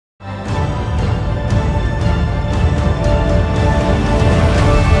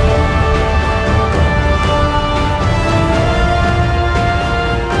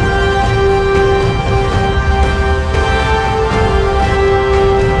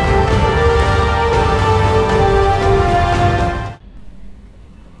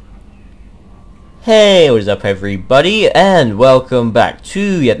Hey, what is up everybody, and welcome back to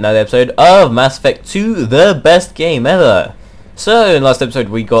yet another episode of Mass Effect 2, the best game ever. So, in last episode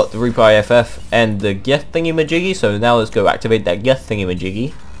we got the Reaper IFF and the Geth thingy-majiggy, so now let's go activate that Geth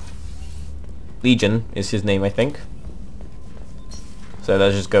thingy-majiggy. Legion is his name, I think. So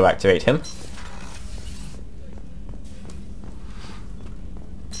let's just go activate him.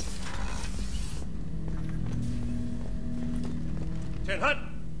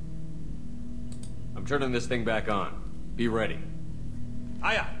 I'm turning this thing back on. Be ready.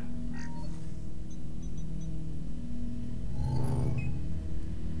 Aye aye.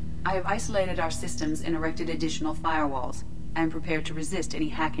 I have isolated our systems and erected additional firewalls. I am prepared to resist any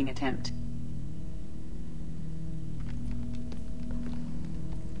hacking attempt.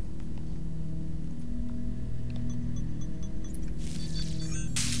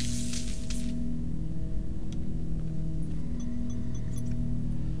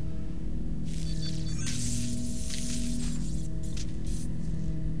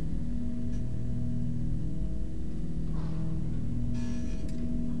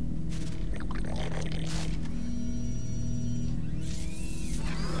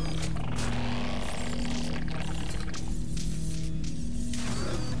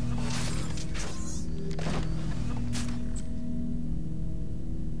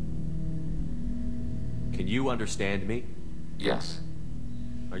 Can you understand me? Yes.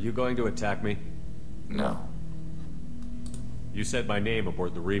 Are you going to attack me? No. You said my name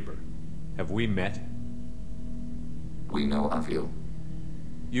aboard the Reaper. Have we met? We know of you.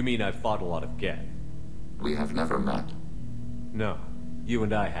 You mean I've fought a lot of Geth? We have never met. No, you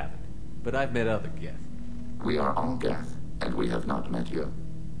and I haven't. But I've met other Geth. We are all Geth, and we have not met you.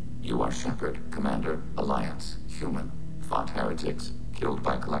 You are Shepard, Commander, Alliance, human, fought heretics, killed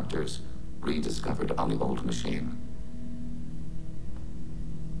by collectors, rediscovered on the old machine.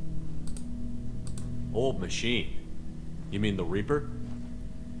 Old machine? You mean the Reaper?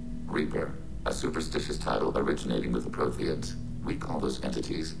 Reaper, a superstitious title originating with the Protheans. We call those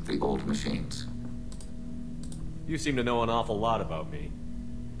entities the old machines. You seem to know an awful lot about me.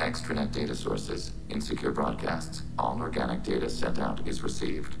 Extranet data sources, insecure broadcasts, all organic data sent out is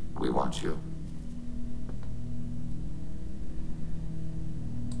received. We watch you.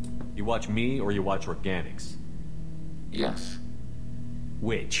 You watch me or you watch organics? Yes,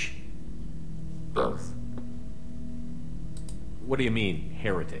 Which? both. What do you mean,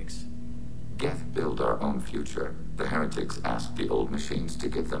 heretics? Geth build our own future. The heretics asked the old machines to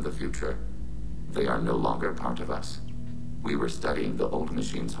give them the future. They are no longer part of us. We were studying the old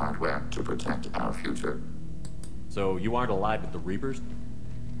machines' hardware to protect our future. So you aren't allied with the Reapers?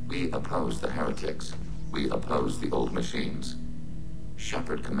 We oppose the heretics. We oppose the old machines.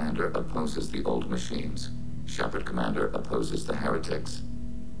 Shepard Commander opposes the old machines. Shepard Commander opposes the heretics.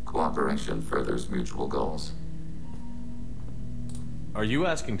 Cooperation furthers mutual goals. Are you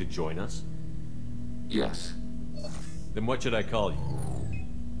asking to join us? Yes. Then what should I call you?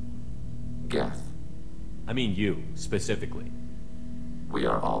 Geth. I mean you, specifically. We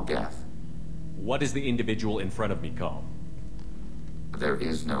are all Geth. What is the individual in front of me called? There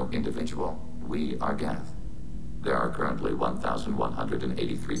is no individual. We are Geth. There are currently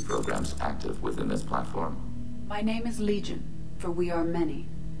 1,183 programs active within this platform. My name is Legion, for we are many.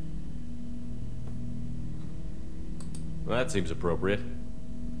 Well, that seems appropriate.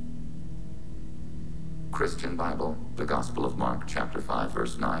 Christian Bible, the Gospel of Mark, chapter 5,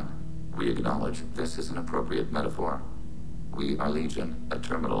 verse 9. We acknowledge this is an appropriate metaphor. We are Legion, a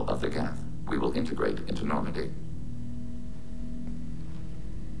terminal of the Geth. We will integrate into Normandy.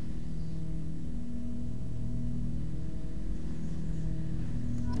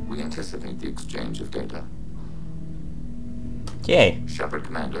 We anticipate the exchange of data. Yay. Shepard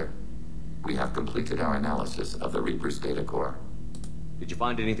Commander, we have completed our analysis of the Reaper's data core. Did you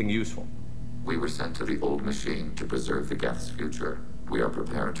find anything useful? We were sent to the old machine to preserve the Geth's future. We are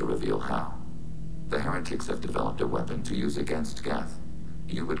prepared to reveal how. The heretics have developed a weapon to use against Geth.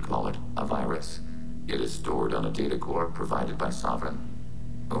 You would call it a virus. It is stored on a data core provided by Sovereign.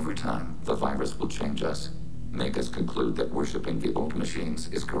 Over time, the virus will change us, make us conclude that worshipping the old machines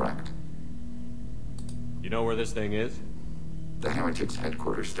is correct. You know where this thing is? The heretics'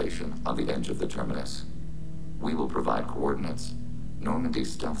 headquarters station on the edge of the terminus. We will provide coordinates.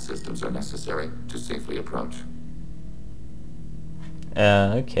 Normandy's stealth systems are necessary to safely approach.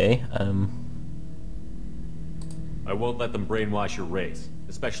 Okay, I won't let them brainwash your race,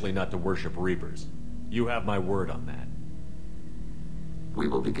 especially not to worship Reapers. You have my word on that. We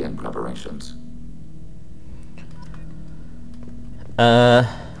will begin preparations.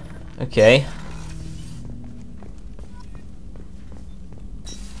 Okay.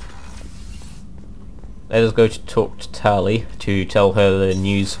 let us go to talk to Tali to tell her the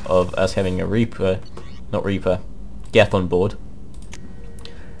news of us having a Geth on board.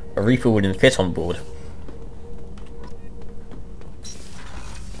 A Reaper wouldn't fit on board.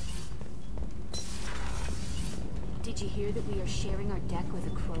 Did you hear that we are sharing our deck with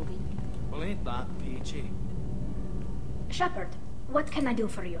a Krogan? Well, ain't that peachy? Shepard, what can I do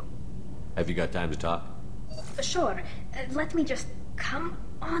for you? Have you got time to talk? Sure. Let me just... Come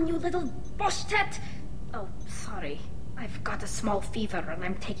on, you little bushtet! Oh, sorry. I've got a small fever and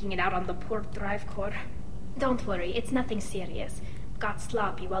I'm taking it out on the poor drive core. Don't worry, it's nothing serious. Got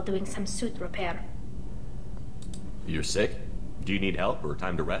sloppy while doing some suit repair. You're sick? Do you need help or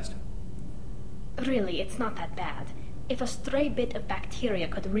time to rest? Really, it's not that bad. If a stray bit of bacteria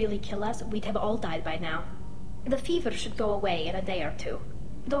could really kill us, we'd have all died by now. The fever should go away in a day or two.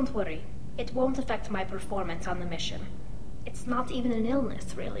 Don't worry. It won't affect my performance on the mission. It's not even an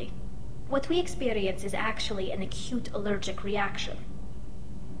illness, really. What we experience is actually an acute allergic reaction.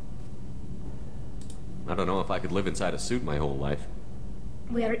 I don't know if I could live inside a suit my whole life.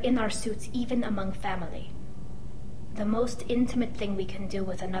 We are in our suits even among family. The most intimate thing we can do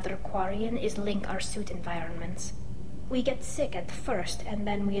with another Quarian is link our suit environments. We get sick at first and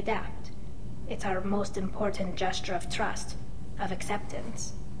then we adapt. It's our most important gesture of trust, of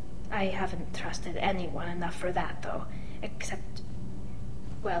acceptance. I haven't trusted anyone enough for that, though. Except...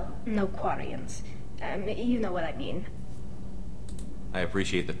 well, no Quarians. You know what I mean. I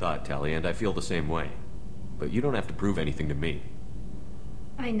appreciate the thought, Tali, and I feel the same way. But you don't have to prove anything to me.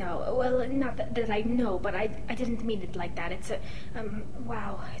 I know. Well, not that I know, but I didn't mean it like that. It's a...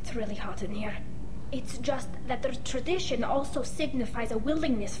 wow, it's really hot in here. It's just that the tradition also signifies a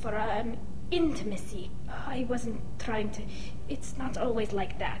willingness for, intimacy. I wasn't trying to... It's not always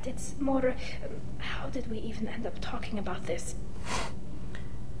like that. It's more... how did we even end up talking about this?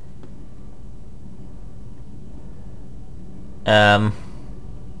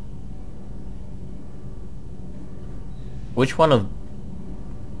 Which one of...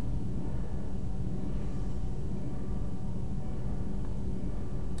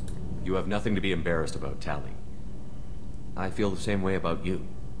 You have nothing to be embarrassed about, Tali. I feel the same way about you.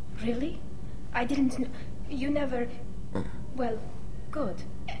 Really? I didn't know... You never... Well, good.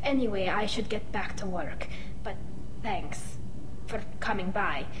 Anyway, I should get back to work. But thanks for coming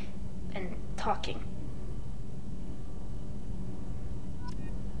by and talking.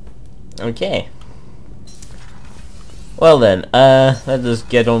 Okay. Well then, let's just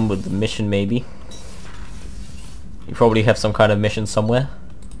get on with the mission maybe. You probably have some kind of mission somewhere.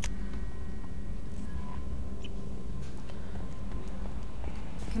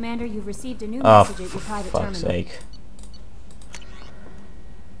 Commander, you've received a new Oh, message at your private for terminal. fuck's sake.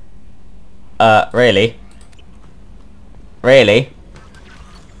 Really? Really?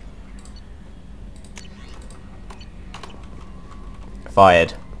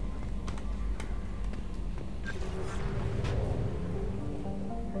 Fired.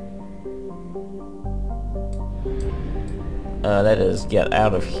 Let us get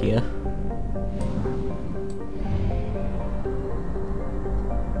out of here.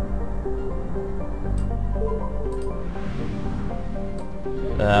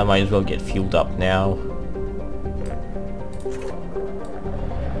 Might as well get fueled up now.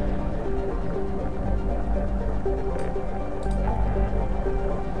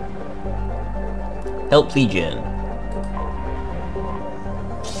 Help Legion.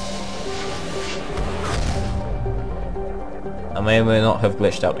 I may or may not have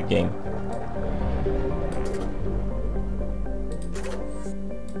glitched out the game.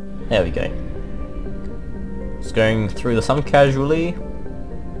 There we go. Just going through the sun casually.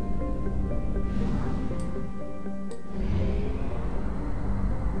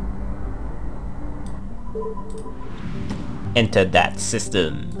 Enter that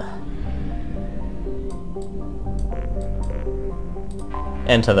system.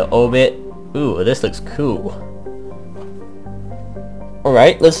 Enter the orbit. Ooh, this looks cool.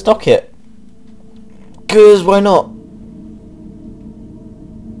 Alright, let's stock it. 'Cause why not?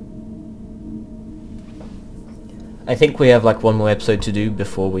 I think we have like one more episode to do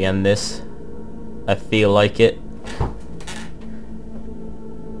before we end this. I feel like it.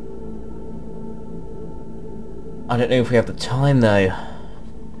 I don't know if we have the time though.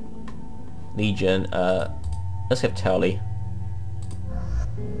 Legion, let's have Tali.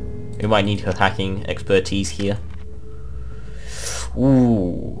 We might need her hacking expertise here.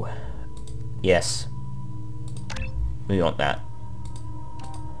 Ooh. Yes. We want that.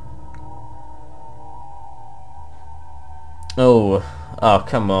 Oh. Oh,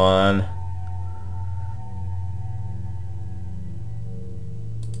 come on.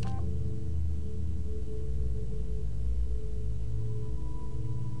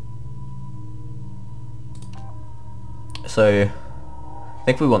 so I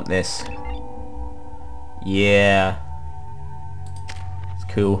think we want this. Yeah.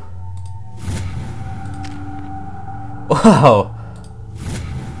 It's cool. Wow.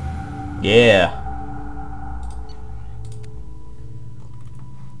 Yeah.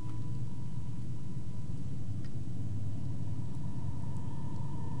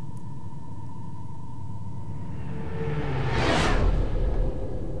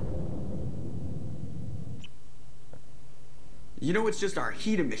 You know it's just our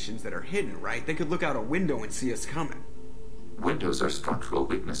heat emissions that are hidden, right? They could look out a window and see us coming. Windows are structural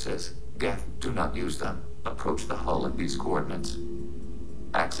weaknesses. Geth, do not use them. Approach the hull at these coordinates.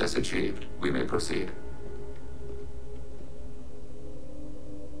 Access achieved. We may proceed.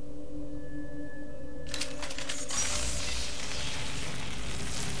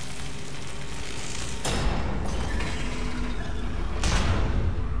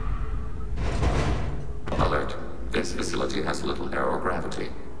 Alert. This facility has little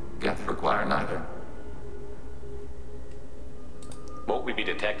aerogravity. Geth require neither. Won't we be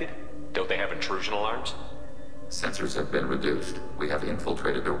detected? Don't they have intrusion alarms? Sensors have been reduced. We have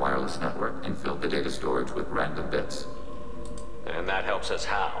infiltrated their wireless network and filled the data storage with random bits. And that helps us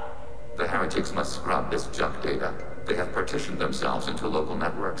how? The heretics must scrub this junk data. They have partitioned themselves into local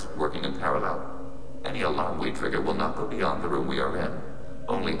networks, working in parallel. Any alarm we trigger will not go beyond the room we are in.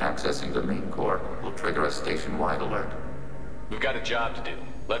 Only accessing the main core will trigger a station-wide alert. We've got a job to do.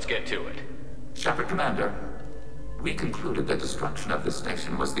 Let's get to it. Shepard Commander, we concluded that destruction of this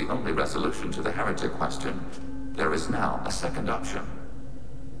station was the only resolution to the heretic question. There is now a second option.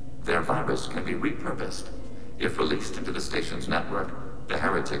 Their virus can be repurposed. If released into the station's network, the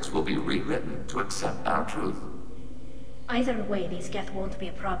heretics will be rewritten to accept our truth. Either way, these Geth won't be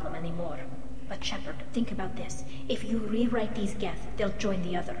a problem anymore. But Shepard, think about this. If you rewrite these Geth, they'll join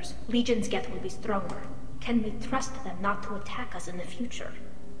the others. Legion's Geth will be stronger. Can we trust them not to attack us in the future?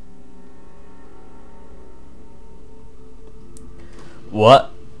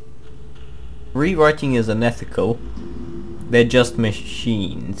 What? Rewriting is unethical. They're just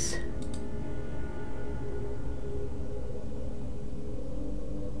machines.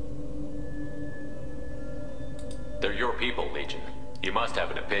 They're your people, Legion. You must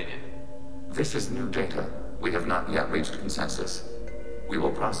have an opinion. This is new data. We have not yet reached consensus. We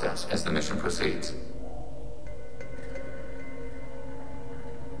will process as the mission proceeds.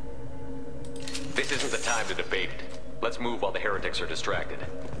 This isn't the time to debate it. Let's move while the heretics are distracted.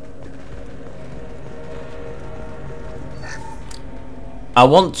 I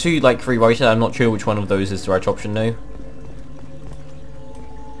want to like rewrite it. I'm not sure which one of those is the right option now.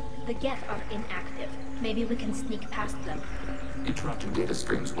 The Geth are inactive. Maybe we can sneak past them. Interrupting data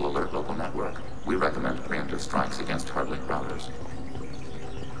streams will alert local network. We recommend preemptive strikes against hardlink routers.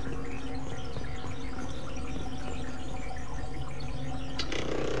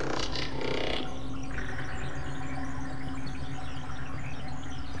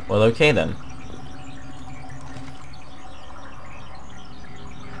 Well, okay then.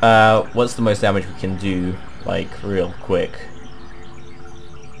 What's the most damage we can do, like, real quick?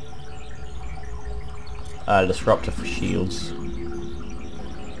 Disruptor for shields.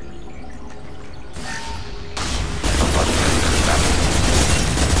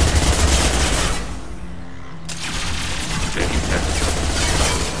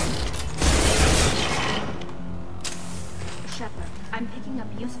 Shepard, I'm picking up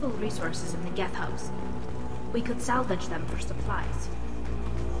useful resources in the Geth hubs. We could salvage them for supplies.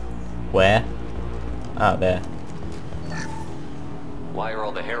 Where? Ah, there. Why are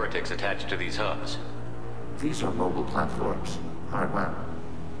all the heretics attached to these hubs? These are mobile platforms, hardware.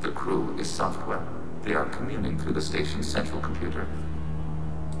 The crew is software. They are communing through the station's central computer.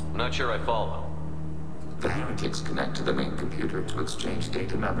 I'm not sure I follow. The heretics connect to the main computer to exchange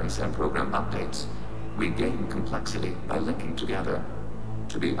data memories and program updates. We gain complexity by linking together.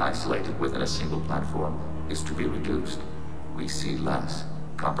 To be isolated within a single platform is to be reduced. We see less,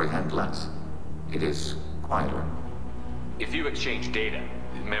 comprehend less. It is quieter. If you exchange data,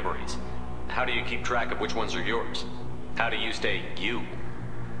 memories, how do you keep track of which ones are yours? How do you stay you?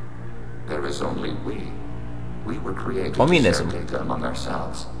 There is only we. We were created Communism. to share data among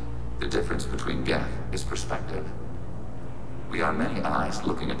ourselves. The difference between Geth is perspective. We are many eyes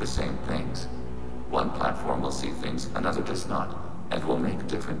looking at the same things. One platform will see things another does not, and will make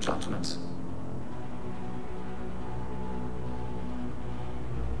different judgments.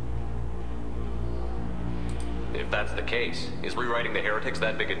 If that's the case, is rewriting the heretics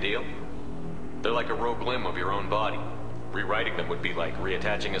that big a deal? They're like a rogue limb of your own body. Rewriting them would be like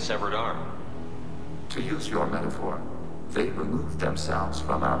reattaching a severed arm. To use your metaphor, they removed themselves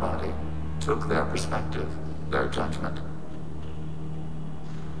from our body, took their perspective, their judgment,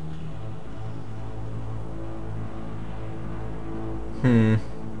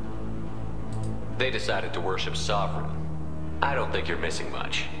 They decided to worship Sovereign. I don't think you're missing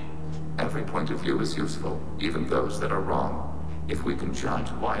much. Every point of view is useful, even those that are wrong, if we can judge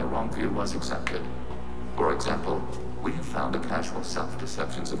why a wrong view was accepted. For example, we have found the casual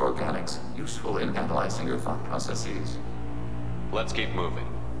self-deceptions of organics useful in analyzing your thought processes. Let's keep moving.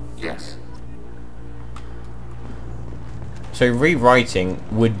 Yes. So rewriting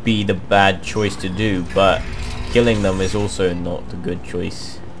would be the bad choice to do, but killing them is also not the good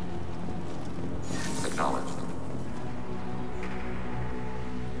choice. Acknowledged.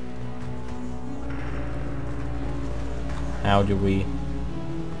 How do we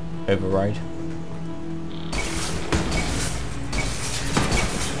override?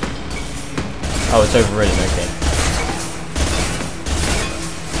 Oh, it's overridden, okay.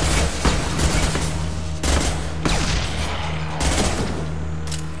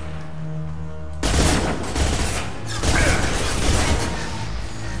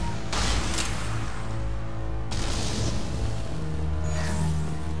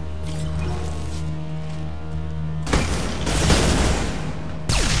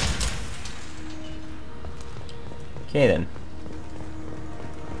 Okay then.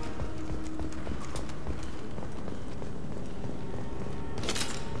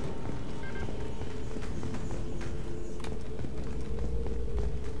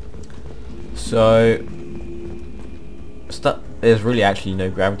 So, there's really actually no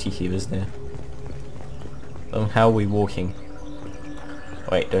gravity here, is there? How are we walking?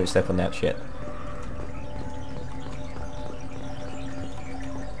 Wait, don't step on that shit.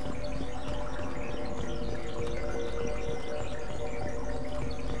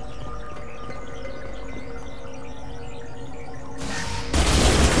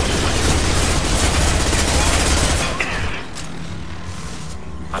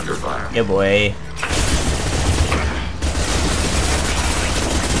 Under fire. Yeah, boy.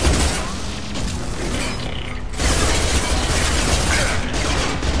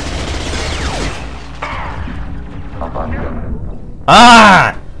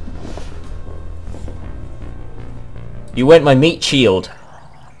 Ah! You went my meat shield.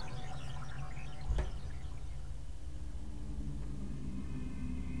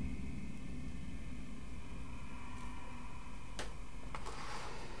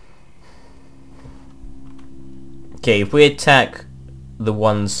 Okay, if we attack the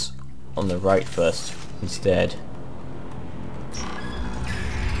ones on the right first instead.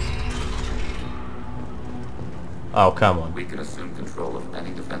 Oh, come on. We can assume control of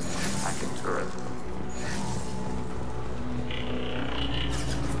any defensive attacking turret.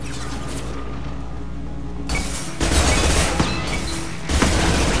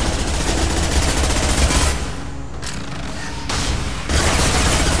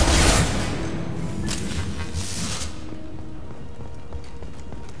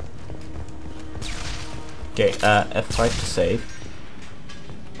 Okay, F5 to save.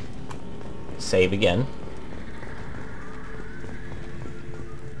 Save again.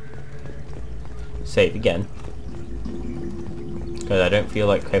 Save again. Because I don't feel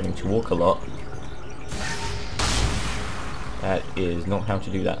like having to walk a lot. That is not how to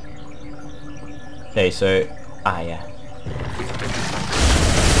do that. Okay, so... Ah, yeah.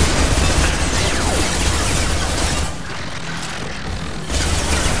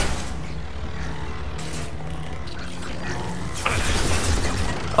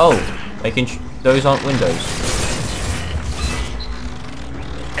 Oh, they can. Those aren't windows.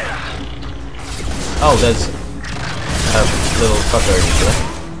 Oh, there's a little fucker over here.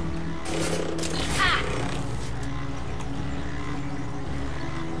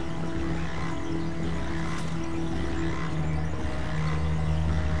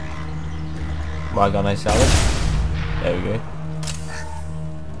 Margana salad. There we go.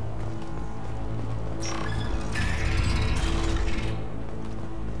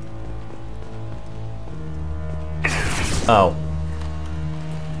 Oh.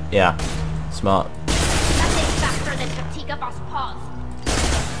 Yeah. Smart. Nothing faster than fatigue of us paws.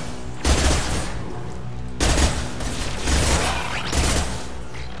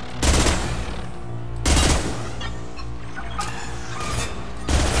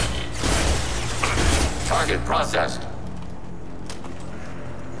 Target processed.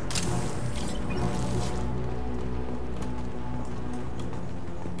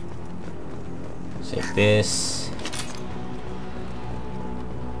 Take this.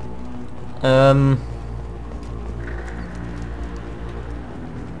 I'm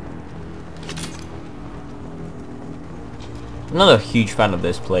not a huge fan of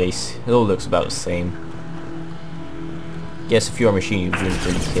this place. It all looks about the same. Guess if you're a machine, you wouldn't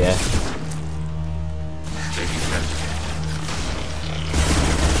really care.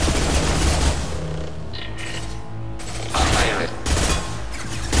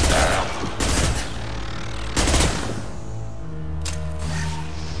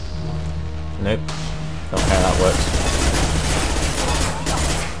 Nope. Not how that works.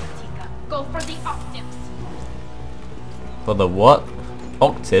 Go for the octaves. For the what?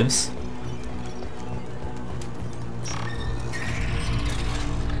 Octaves?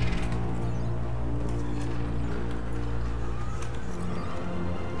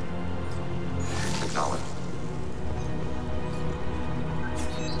 Acknowledge.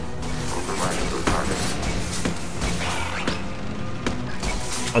 Overriding the target.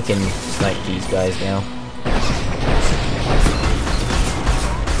 I can snipe these guys now.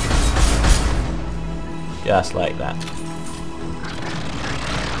 Just like that.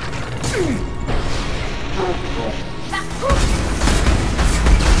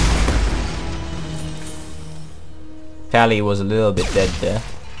 Tali was a little bit dead there.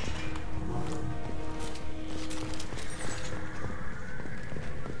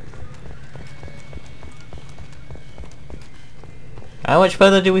 How much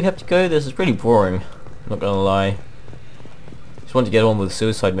further do we have to go? This is pretty boring, not gonna lie. Just want to get on with the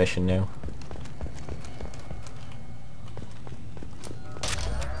suicide mission now.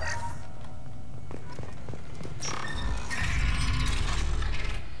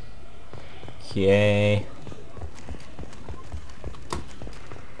 Okay.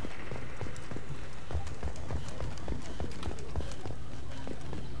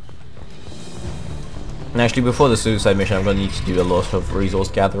 And actually, before the suicide mission, I'm going to need to do a lot of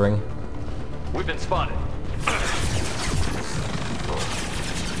resource gathering. We've been spotted.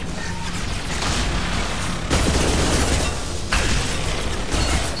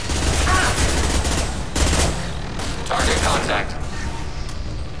 Target contact.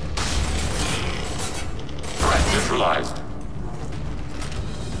 Threat neutralized.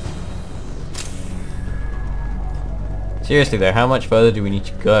 Seriously though, how much further do we need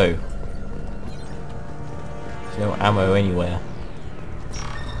to go? There's no ammo anywhere.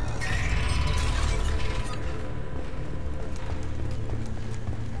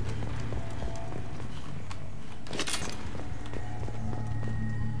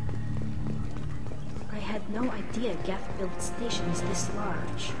 I had no idea Geth built stations this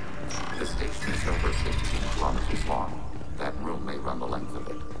large. The station is over 15 kilometers long. That room may run the length of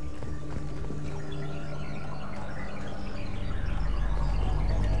it.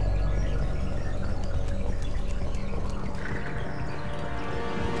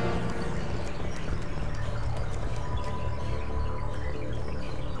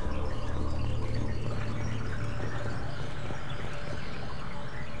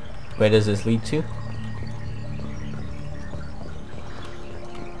 Where does this lead to?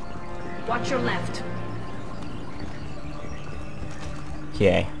 Watch your left.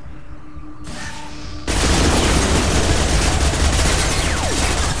 Okay.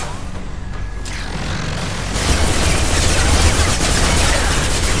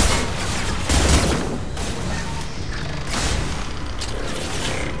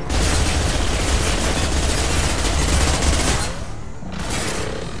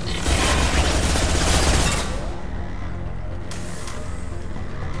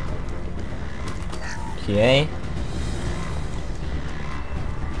 Okay.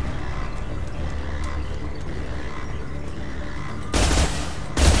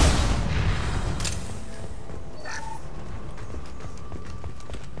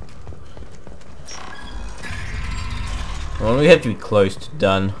 Well, we have to be close to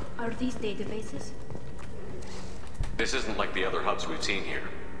done. Are these databases? This isn't like the other hubs we've seen here.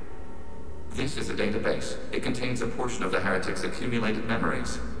 This is a database. It contains a portion of the heretic's accumulated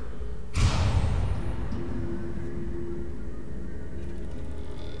memories.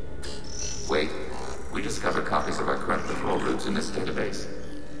 Wait, we discovered copies of our current patrol routes in this database.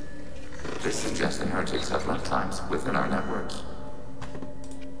 This suggests the heretics have lifetimes within our networks.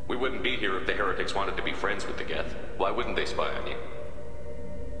 We wouldn't be here if the heretics wanted to be friends with the Geth. Why wouldn't they spy on you?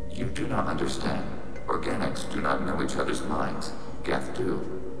 You do not understand. Organics do not know each other's minds. Geth do.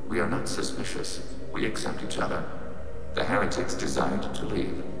 We are not suspicious. We accept each other. The heretics desired to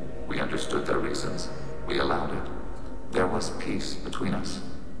leave. We understood their reasons. We allowed it. There was peace between us.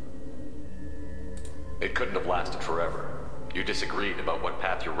 It couldn't have lasted forever. You disagreed about what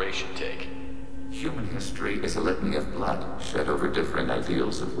path your race should take. Human history is a litany of blood shed over different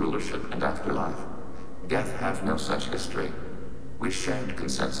ideals of rulership and afterlife. Geth have no such history. We shared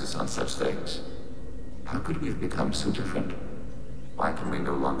consensus on such things. How could we have become so different? Why can we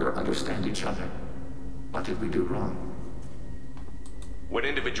no longer understand each other? What did we do wrong? When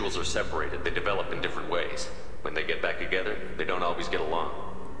individuals are separated, they develop in different ways. When they get back together, they don't always get along.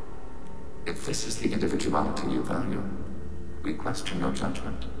 If this is the individuality you value, we question your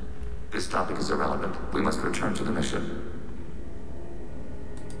judgment. This topic is irrelevant. We must return to the mission.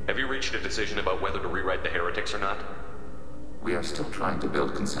 Have you reached a decision about whether to rewrite the heretics or not? We are still trying to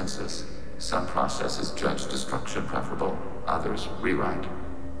build consensus. Some processes judge destruction preferable, others rewrite.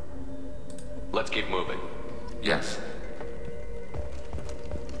 Let's keep moving. Yes.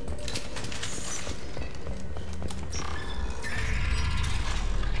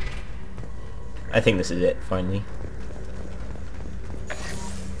 I think this is it, finally.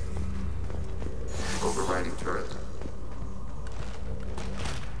 Overriding turret.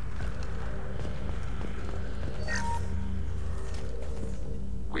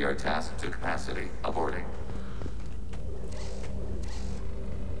 We are tasked to capacity. Aborting.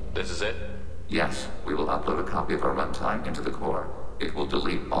 This is it? Yes, we will upload a copy of our runtime into the core. It will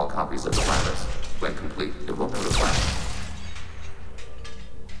delete all copies of the virus. When complete, it will notify.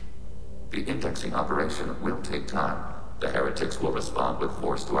 The indexing operation will take time. The heretics will respond with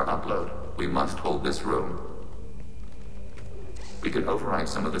force to our upload. We must hold this room. We can override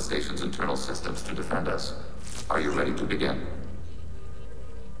some of the station's internal systems to defend us. Are you ready to begin?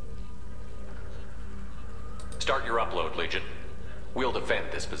 Start your upload, Legion. We'll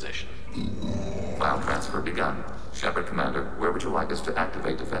defend this position. File transfer begun. Shepard Commander, where would you like us to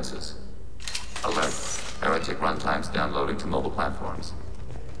activate defenses? Alert. Heretic runtimes downloading to mobile platforms.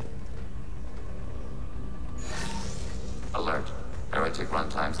 Alert. Heretic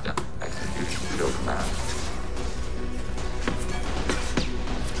runtimes down. Executing pseudo command.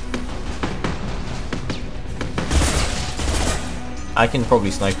 I can probably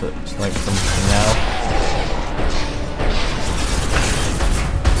snipe them now.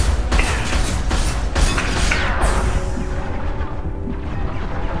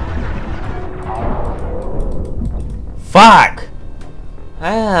 Fuck!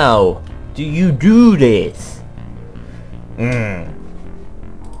 How do you do this? Okay,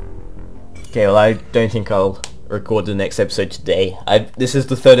 well, I don't think I'll record the next episode today. This is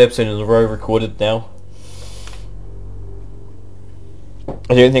the third episode in a row recorded now.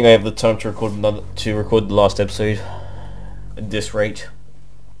 I don't think I have the time to record the last episode at this rate.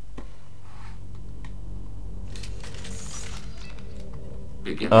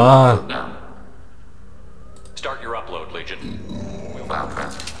 Begin upload now. Start your upload, Legion. File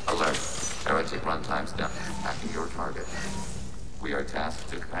transfer. Alert. Heretic runtimes down. Attacking your target. We are tasked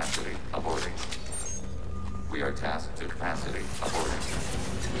to capacity. Aborting. We are tasked to capacity. Aborting.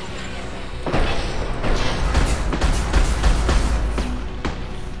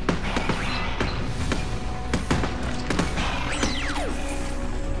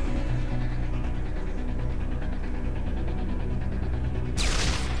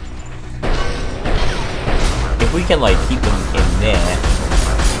 If we can like keep them in there,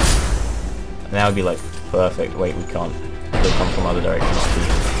 that would be like perfect. Wait, we can't. They'll come from other directions too.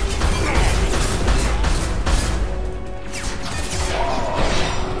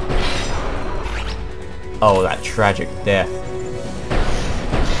 Oh, that tragic death.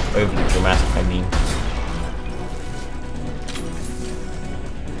 Overly dramatic, I mean.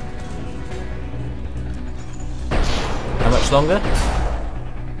 How much longer?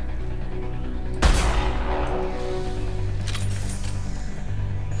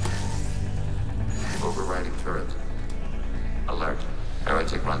 Overriding turret. Alert.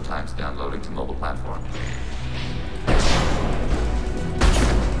 Heretic runtimes downloading to mobile platform.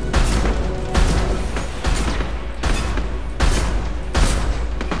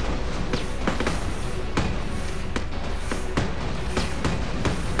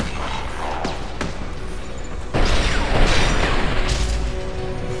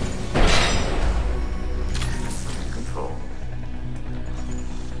 Control.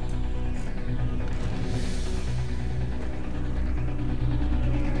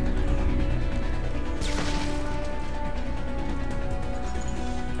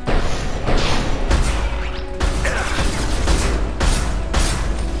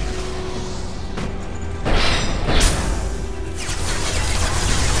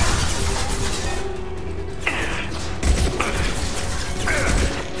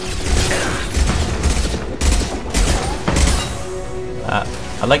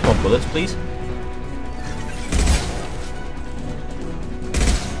 I'd like more bullets, please.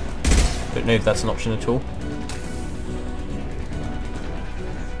 Don't know if that's an option at all.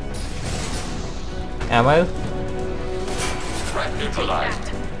 Ammo? Threat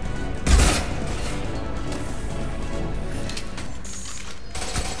neutralized.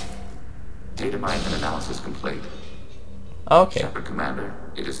 Data mine and analysis complete. Okay. Shepard Commander,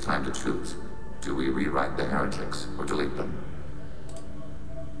 it is time to choose. Do we rewrite the heretics or delete them?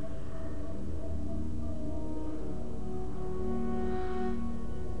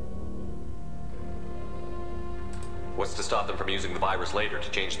 What's was to stop them from using the virus later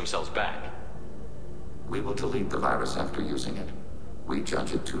to change themselves back. We will delete the virus after using it. We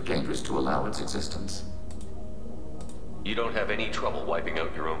judge it too dangerous to allow its existence. You don't have any trouble wiping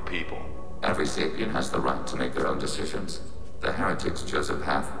out your own people. Every sapient has the right to make their own decisions. The heretics chose a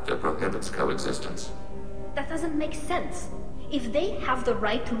path that prohibits coexistence. That doesn't make sense. If they have the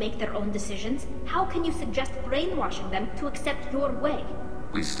right to make their own decisions, how can you suggest brainwashing them to accept your way?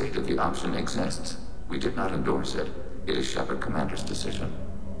 We stated the option exists. We did not endorse it. It is Shepard Commander's decision.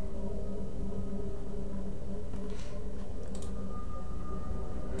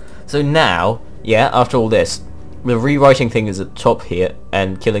 So now, yeah, after all this, the rewriting thing is at the top here,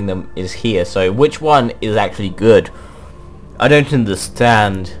 and killing them is here, so which one is actually good? I don't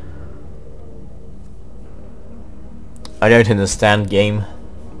understand. I don't understand, game.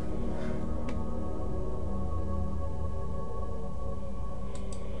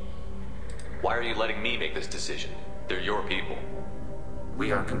 Why are you letting me make this decision? They're your people.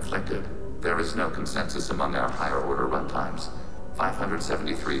 We are conflicted. There is no consensus among our higher order runtimes.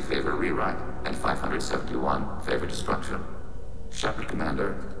 573 favor rewrite, and 571 favor destruction. Shepard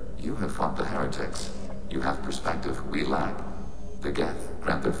Commander, you have fought the heretics. You have perspective we lack. The Geth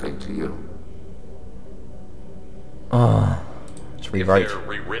grant their fate to you. Let's rewrite. If they're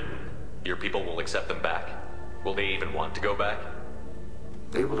rewritten, your people will accept them back. Will they even want to go back?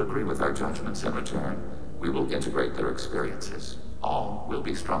 They will agree with our judgments in return. We will integrate their experiences. All will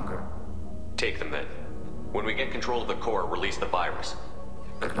be stronger. Take them then. When we get control of the core, release the virus.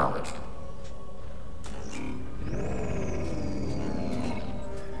 Acknowledged.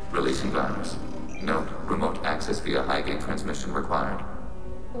 Releasing virus. Note, remote access via high-gain transmission required.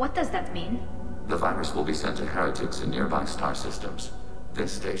 What does that mean? The virus will be sent to heretics in nearby star systems.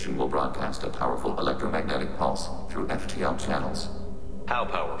 This station will broadcast a powerful electromagnetic pulse through FTL channels. How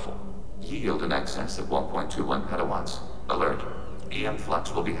powerful? Yield in excess of 1.21 petawatts. Alert. EM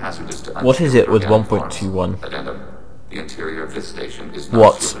flux will be hazardous to What is it with organic forms. 1.21? Addendum. The interior of this station is not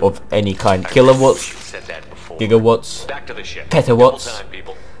Watts shielded. of any kind. Kilowatts, Said that before. gigawatts, Back to the ship. petawatts. Double time,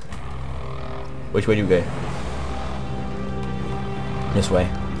 people. Which way do we go? This way.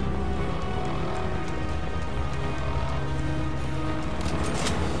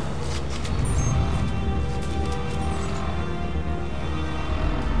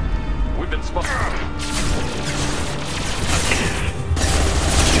 We've been spotted.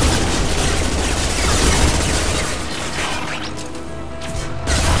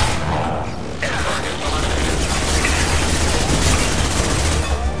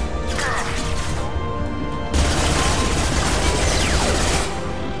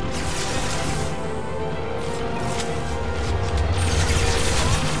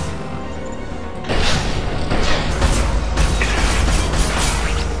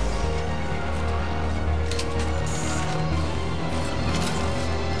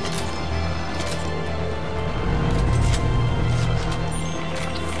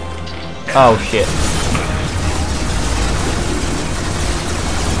 Oh shit.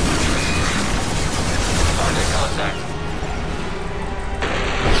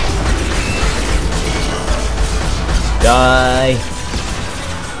 Die.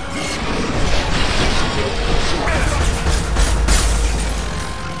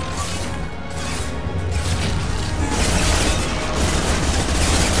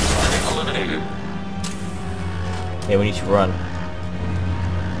 Eliminated. Yeah, we need to run.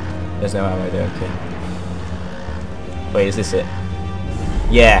 There's no ammo there, okay. Wait, is this it?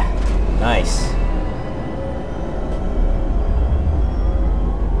 Yeah. Nice.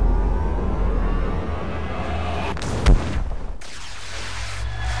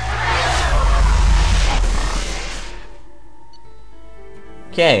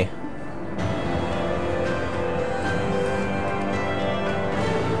 Okay.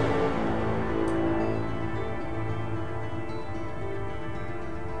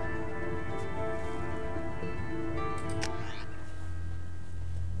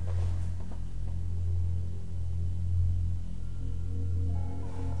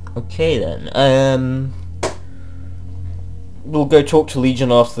 Okay then, we'll go talk to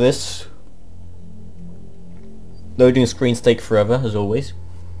Legion after this. Loading screens take forever, as always.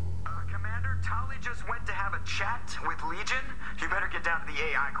 Commander, Tali just went to have a chat with Legion. You better get down to the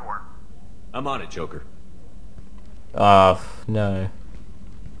AI core. I'm on it, Joker. No.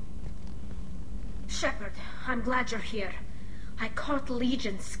 Shepard, I'm glad you're here. I caught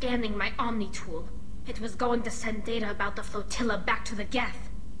Legion scanning my Omni tool. It was going to send data about the flotilla back to the Geth.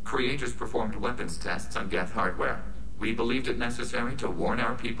 Creators performed weapons tests on Geth hardware. We believed it necessary to warn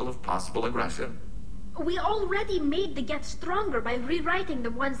our people of possible aggression. We already made the Geth stronger by rewriting the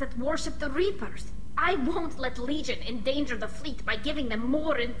ones that worship the Reapers. I won't let Legion endanger the fleet by giving them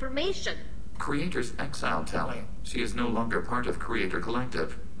more information. Creator's exiled Tali. She is no longer part of Creator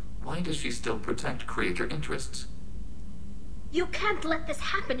Collective. Why does she still protect Creator interests? You can't let this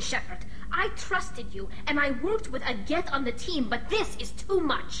happen, Shepard. I trusted you, and I worked with a Geth on the team, but this is too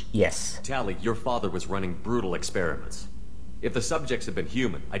much. Yes. Tali, your father was running brutal experiments. If the subjects had been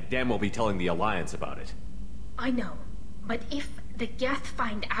human, I'd damn well be telling the Alliance about it. I know, but if the Geth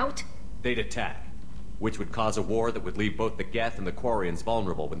find out... They'd attack, which would cause a war that would leave both the Geth and the Quarians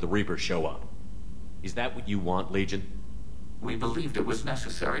vulnerable when the Reapers show up. Is that what you want, Legion? We believed it was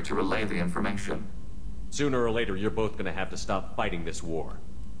necessary to relay the information. Sooner or later, you're both gonna have to stop fighting this war.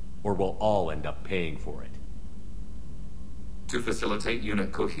 Or we'll all end up paying for it. To facilitate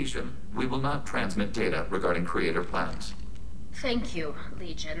unit cohesion, we will not transmit data regarding Creator plans. Thank you,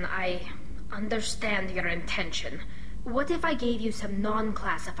 Legion. I understand your intention. What if I gave you some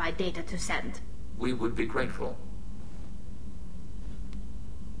non-classified data to send? We would be grateful.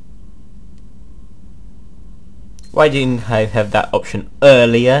 Why didn't I have that option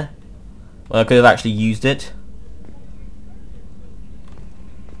earlier? Well, I could have actually used it.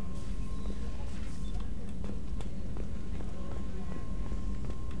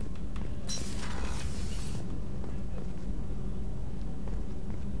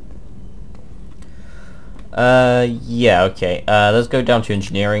 Yeah, okay. Let's go down to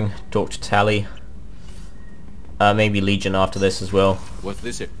engineering, talk to Tali. Maybe Legion after this as well. What's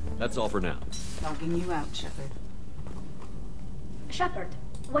this here? That's all for now. Logging you out, Shepard. Shepard,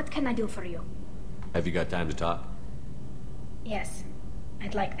 what can I do for you? Have you got time to talk? Yes,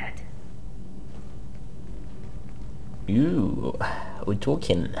 I'd like that. Ooh, we're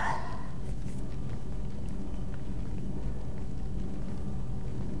talking.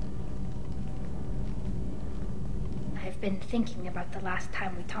 I've been thinking about the last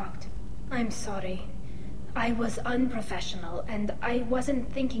time we talked. I'm sorry. I was unprofessional, and I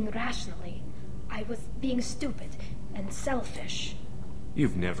wasn't thinking rationally. I was being stupid and selfish.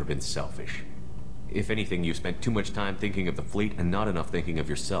 You've never been selfish. If anything, you spent too much time thinking of the fleet and not enough thinking of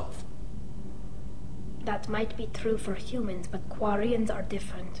yourself. That might be true for humans, but Quarians are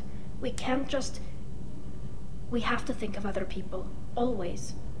different. We can't just... We have to think of other people,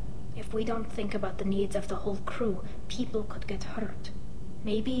 always. If we don't think about the needs of the whole crew, people could get hurt.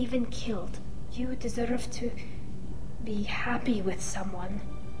 Maybe even killed. You deserve to be happy with someone.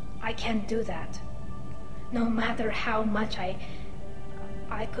 I can't do that. No matter how much I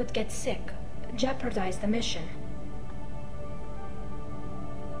could get sick, jeopardize the mission.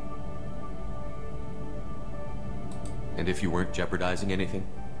 And if you weren't jeopardizing anything?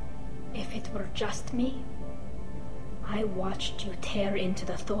 If it were just me, I watched you tear into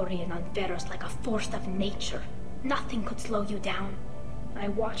the Thorian on Veros like a force of nature. Nothing could slow you down. I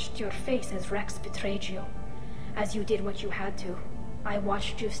watched your face as Rex betrayed you, as you did what you had to. I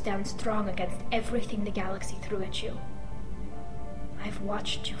watched you stand strong against everything the galaxy threw at you. I've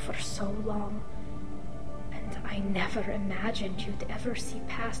watched you for so long, and I never imagined you'd ever see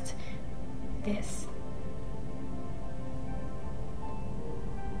past this.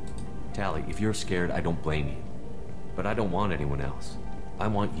 Tali, if you're scared, I don't blame you. But I don't want anyone else. I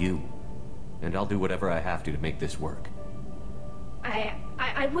want you. And I'll do whatever I have to make this work.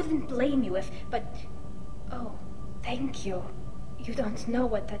 I wouldn't blame you if, but... Oh, thank you. You don't know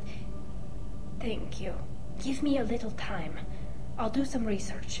what that... Thank you. Give me a little time. I'll do some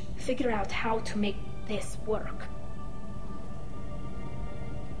research, figure out how to make this work.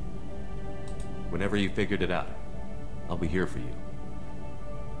 Whenever you figured it out, I'll be here for you.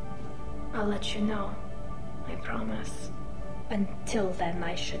 I'll let you know. I promise. Until then,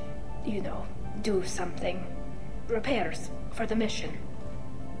 I should, do something. Repairs for the mission.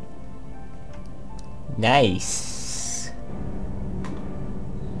 Nice.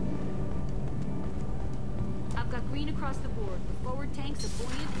 I've got green across the board. The forward tank's a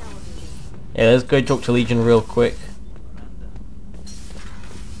buoyant elevator. Yeah, let's go talk to Legion real quick.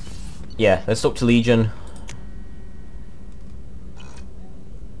 Yeah, let's talk to Legion.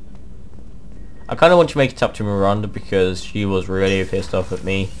 I kind of want to make it up to Miranda because she was really pissed off at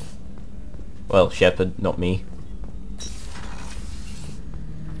me. Well, Shepard, not me.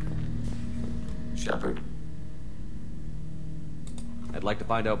 Shepard. I'd like to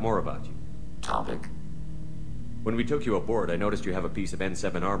find out more about you. Topic. When we took you aboard, I noticed you have a piece of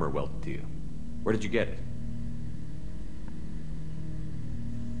N7 armor welded to you. Where did you get it?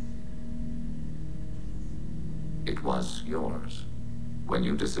 It was yours. When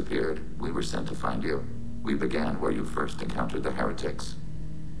you disappeared, we were sent to find you. We began where you first encountered the heretics.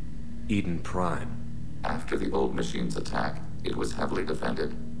 Eden Prime. After the old machine's attack, it was heavily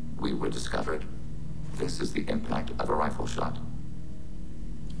defended. We were discovered. This is the impact of a rifle shot.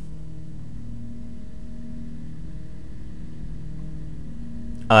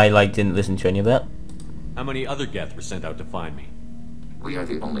 I didn't listen to any of that. How many other Geth were sent out to find me? We are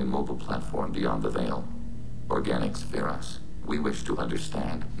the only mobile platform beyond the Veil. Organics fear us. We wish to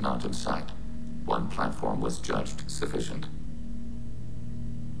understand, not incite. One platform was judged sufficient.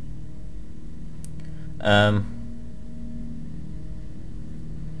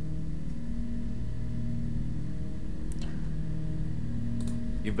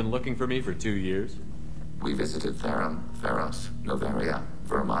 You've been looking for me for 2 years? We visited Therum, Theros, Novaria,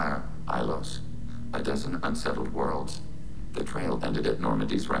 Vermeer, Ilos. A dozen unsettled worlds. The trail ended at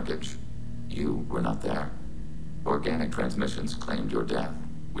Normandy's wreckage. You were not there. Organic transmissions claimed your death.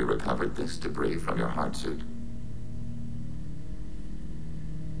 We recovered this debris from your hard suit.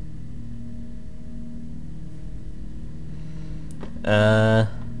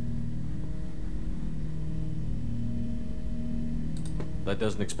 That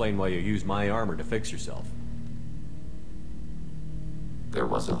doesn't explain why you used my armor to fix yourself. There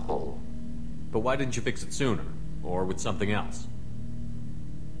was a hole. But why didn't you fix it sooner? Or with something else?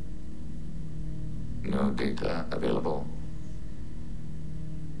 No data available.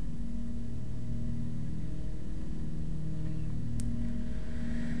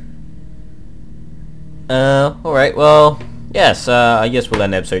 Alright, well, yes, I guess we'll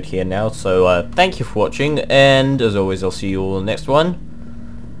end the episode here now, so, thank you for watching, and as always, I'll see you all in the next one.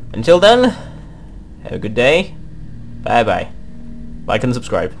 Until then, have a good day, bye-bye. Like and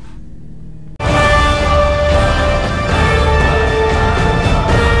subscribe.